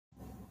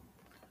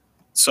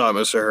What's up,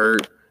 Mr.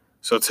 Hurt?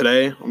 So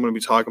today I'm going to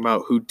be talking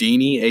about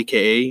Houdini,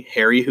 aka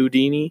Harry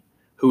Houdini,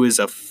 who is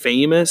a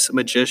famous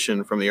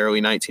magician from the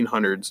early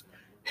 1900s.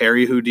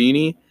 Harry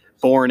Houdini,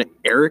 born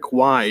Eric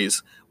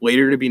Wise,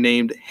 later to be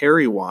named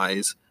Harry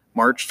Wise,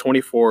 March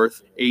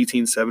 24th,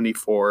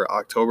 1874,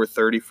 October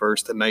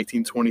 31st,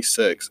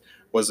 1926,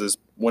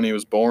 when he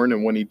was born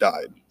and when he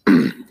died.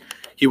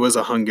 He was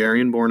a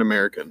Hungarian-born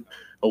American,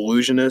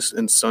 illusionist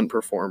and stunt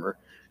performer.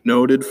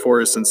 Noted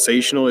for his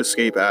sensational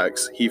escape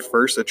acts, he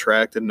first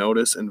attracted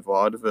notice in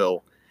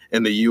vaudeville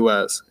in the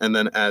U.S. and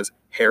then as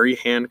Harry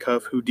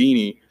Handcuff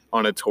Houdini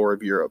on a tour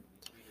of Europe,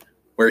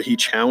 where he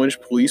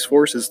challenged police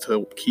forces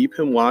to keep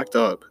him locked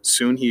up.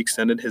 Soon he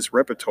extended his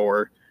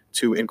repertoire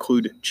to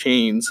include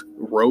chains,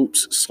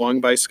 ropes slung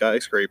by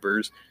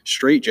skyscrapers,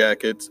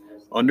 straitjackets,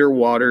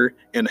 underwater,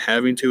 and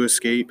having to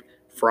escape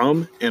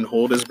from and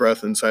hold his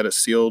breath inside a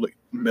sealed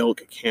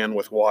milk can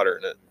with water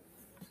in it.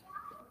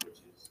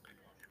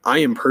 I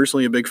am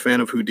personally a big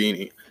fan of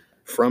Houdini,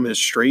 from his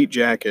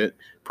straitjacket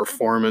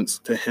performance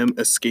to him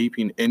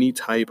escaping any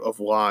type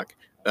of lock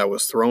that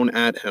was thrown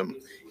at him.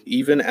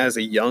 Even as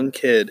a young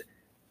kid,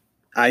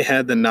 he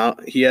had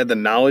the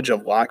knowledge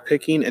of lock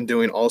picking and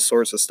doing all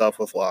sorts of stuff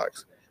with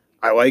locks.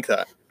 I like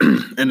that.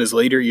 In his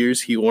later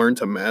years, he learned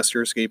to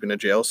master escaping a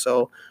jail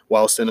cell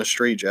whilst in a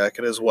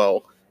straitjacket as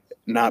well,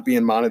 not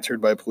being monitored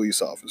by police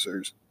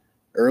officers.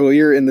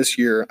 Earlier in this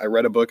year, I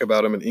read a book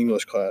about him in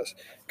English class.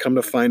 Come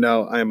to find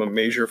out, I am a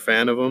major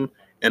fan of him,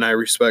 and I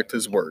respect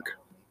his work.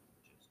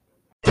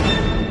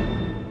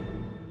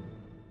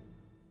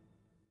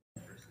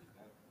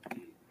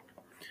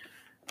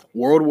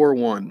 World War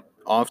I,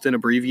 often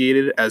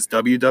abbreviated as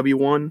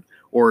WW1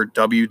 or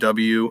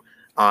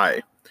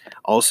WWI,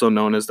 also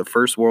known as the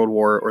First World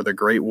War or the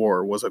Great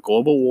War, was a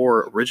global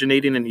war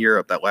originating in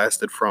Europe that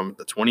lasted from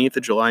the 20th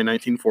of July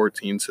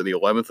 1914 to the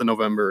 11th of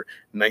November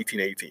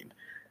 1918.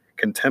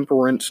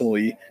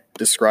 Contemporarily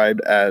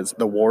described as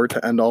the war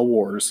to end all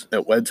wars,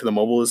 it led to the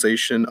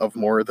mobilization of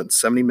more than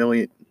 70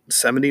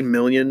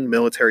 million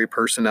military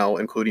personnel,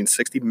 including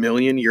 60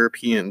 million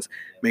Europeans,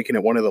 making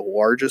it one of the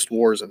largest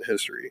wars in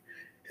history.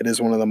 It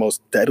is one of the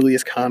most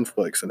deadliest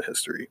conflicts in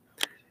history,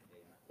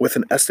 with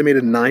an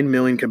estimated 9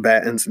 million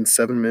combatants and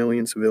 7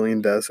 million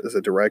civilian deaths as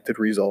a direct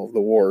result of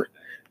the war,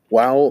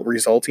 while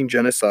resulting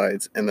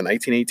genocides and the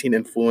 1918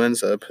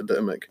 influenza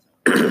epidemic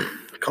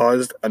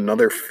caused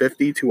another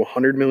 50 to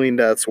 100 million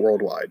deaths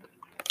worldwide.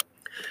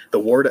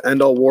 The war to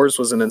end all wars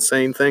was an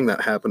insane thing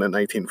that happened in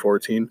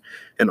 1914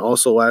 and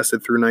also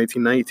lasted through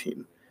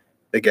 1919.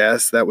 The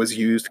gas that was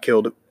used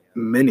killed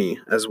many,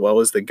 as well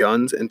as the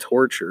guns and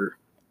torture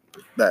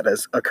that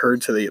has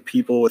occurred to the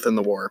people within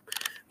the war.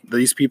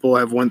 These people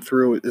have went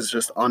through is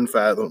just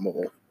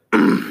unfathomable.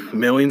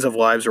 Millions of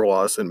lives are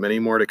lost and many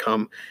more to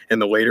come in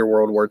the later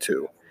World War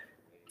II.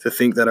 To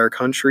think that our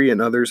country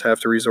and others have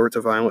to resort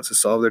to violence to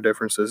solve their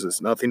differences is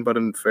nothing but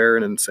unfair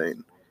and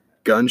insane.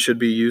 Guns should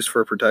be used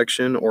for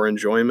protection or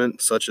enjoyment,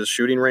 such as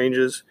shooting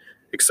ranges,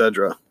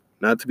 etc.,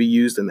 not to be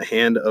used in the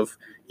hand of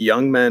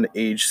young men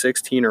aged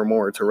 16 or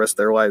more to risk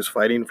their lives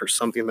fighting for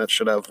something that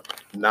should have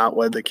not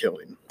led to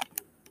killing.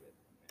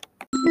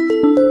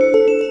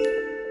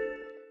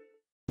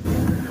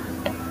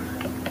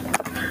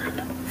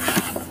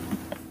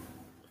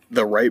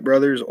 The Wright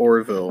brothers,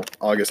 Orville,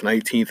 August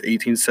 19th,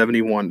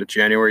 1871 to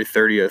January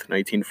 30th,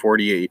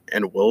 1948,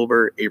 and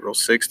Wilbur, April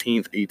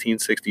 16th,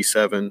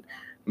 1867 to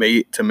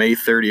May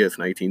 30th,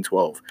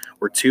 1912,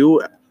 were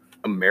two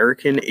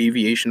American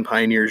aviation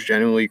pioneers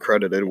generally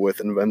credited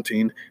with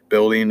inventing,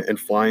 building, and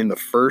flying the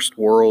first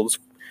world's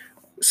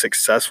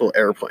successful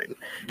airplane.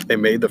 They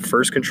made the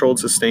first controlled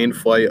sustained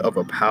flight of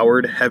a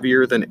powered,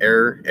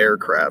 heavier-than-air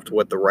aircraft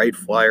with the Wright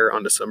Flyer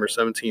on December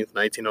 17,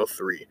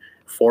 1903,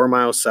 4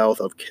 miles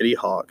south of Kitty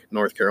Hawk,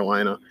 North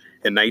Carolina,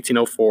 in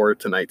 1904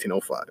 to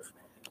 1905.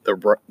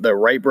 The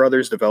Wright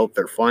brothers developed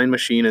their flying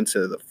machine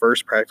into the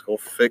first practical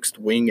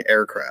fixed-wing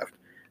aircraft,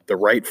 the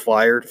Wright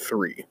Flyer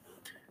 3.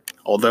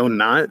 Although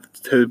not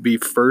to be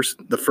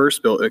the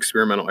first built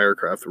experimental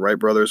aircraft, the Wright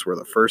brothers were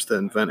the first to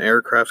invent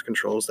aircraft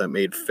controls that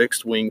made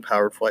fixed-wing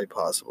powered flight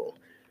possible.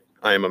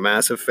 I am a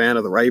massive fan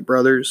of the Wright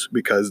brothers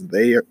because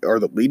they are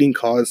the leading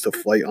cause to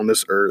flight on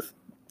this earth.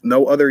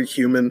 No other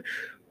human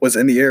was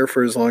in the air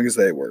for as long as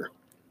they were.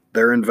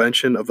 Their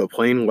invention of the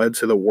plane led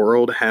to the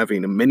world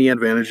having many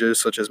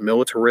advantages, such as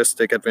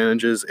militaristic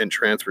advantages and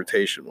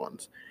transportation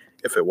ones.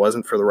 If it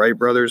wasn't for the Wright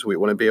brothers, we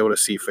wouldn't be able to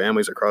see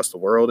families across the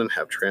world and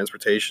have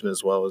transportation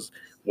as well as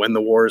win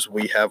the wars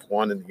we have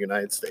won in the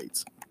United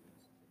States.